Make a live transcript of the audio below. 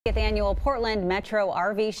50th annual Portland Metro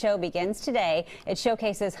RV Show begins today. It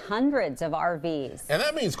showcases hundreds of RVs. And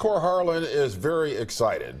that means Cor Harlan is very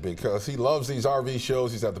excited because he loves these RV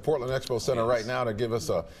shows. He's at the Portland Expo Center right now to give us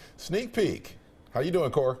a sneak peek. How you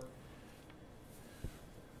doing, Cor?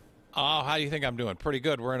 Oh, how do you think I'm doing? Pretty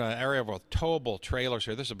good. We're in an area with towable trailers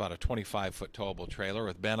here. This is about a 25-foot towable trailer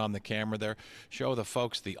with Ben on the camera there. Show the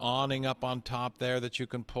folks the awning up on top there that you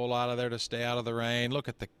can pull out of there to stay out of the rain. Look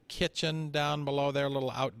at the kitchen down below there,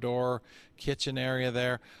 little outdoor kitchen area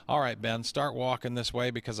there. All right, Ben, start walking this way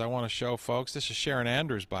because I want to show folks. This is Sharon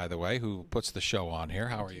Andrews, by the way, who puts the show on here.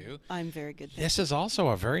 How are you? I'm very good. This is also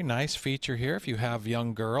a very nice feature here. If you have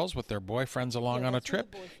young girls with their boyfriends along on a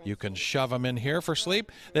trip, you can shove them in here for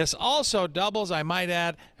sleep. This also doubles, I might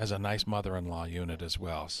add, as a nice mother-in-law unit as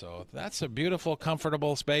well. So that's a beautiful,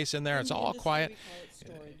 comfortable space in there. It's all quiet.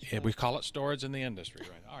 We call it storage in the industry,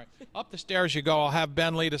 right? All right, up the stairs you go. I'll have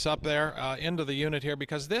Ben lead us up there into the unit here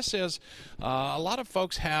because this is a lot of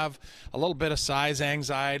folks have a little bit of size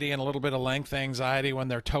anxiety and a little bit of length anxiety when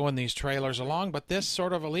they're towing these trailers along, but this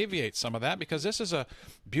sort of alleviates some of that because this is a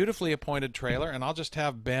beautifully appointed trailer, and I'll just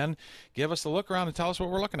have Ben give us the look around and tell us what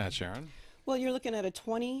we're looking at, Sharon. Well, you're looking at a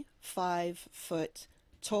 25-foot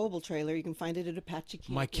towable trailer. You can find it at Apache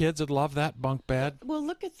Camping. My kids would love that bunk bed. Well,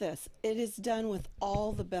 look at this. It is done with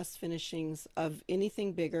all the best finishings of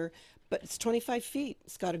anything bigger, but it's 25 feet.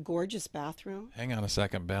 It's got a gorgeous bathroom. Hang on a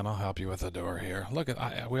second, Ben. I'll help you with the door here. Look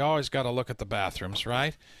at we always got to look at the bathrooms,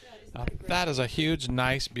 right? That is a huge,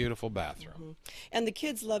 nice, beautiful bathroom. Mm-hmm. And the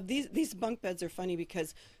kids love these bunk beds. Are funny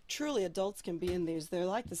because truly adults can be in these. They're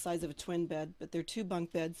like the size of a twin bed, but they're two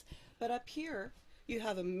bunk beds. But up here, you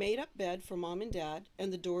have a made-up bed for mom and dad,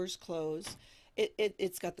 and the doors close.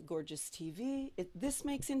 It's got the gorgeous TV. This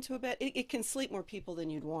makes into a bed. It can sleep more people than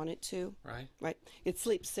you'd want it to. Right. Right. It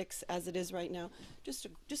sleeps 6 as it is right now. Just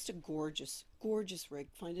a gorgeous, gorgeous rig.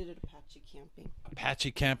 Find it at Apache Camping.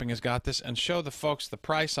 Apache Camping has got this, and show the folks the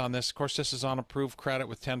price on this. Of course, this is on approved credit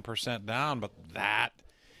with 10% down, but that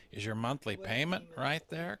is your monthly payment right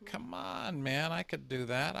there. Come on, man, I could do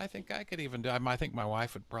that. I think I could even do. I think my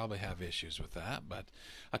wife would probably have issues with that. But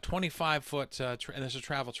a 25-foot, and this is a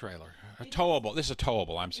travel trailer, a towable. This is a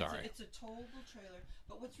towable. I'm sorry. It's a towable trailer.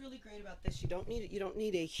 But what's really great about this, you don't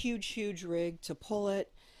need a huge rig to pull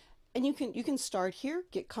it, and you can start here,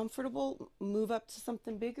 get comfortable, move up to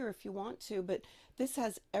something bigger if you want to. But this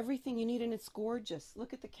has everything you need, and it's gorgeous.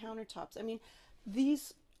 Look at the countertops. I mean,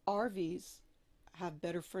 these RVs have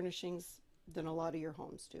better furnishings than a lot of your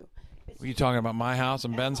homes do. Were you talking about my house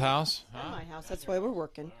and Ben's house? My house. That's why we're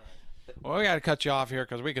working. Well, we got to cut you off here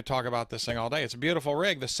because we could talk about this thing all day. It's a beautiful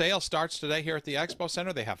rig. The sale starts today here at the Expo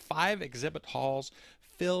Center. They have 5 exhibit halls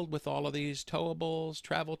filled with all of these towables,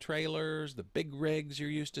 travel trailers, the big rigs you're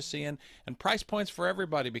used to seeing, and price points for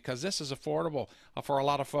everybody because this is affordable. For a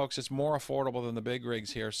lot of folks, it's more affordable than the big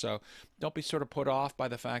rigs here. So don't be sort of put off by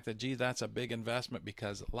the fact that, gee, that's a big investment,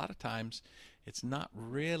 because a lot of times it's not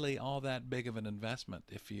really all that big of an investment.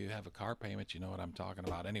 If you have a car payment, you know what I'm talking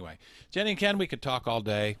about. Anyway, Jenny and Ken, we could talk all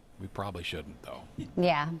day. We probably shouldn't, though.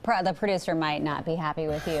 Yeah, the producer might not be happy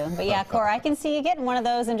with you. But yeah, Cor, I can see you getting one of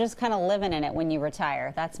those and just kind of living in it when you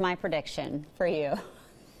retire. That's my prediction for you.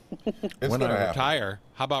 When I retire,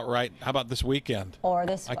 how about this weekend? Or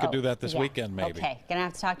this I could do that this weekend, maybe. Okay, gonna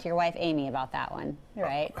have to talk to your wife Amy about that one,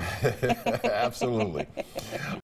 right? Absolutely.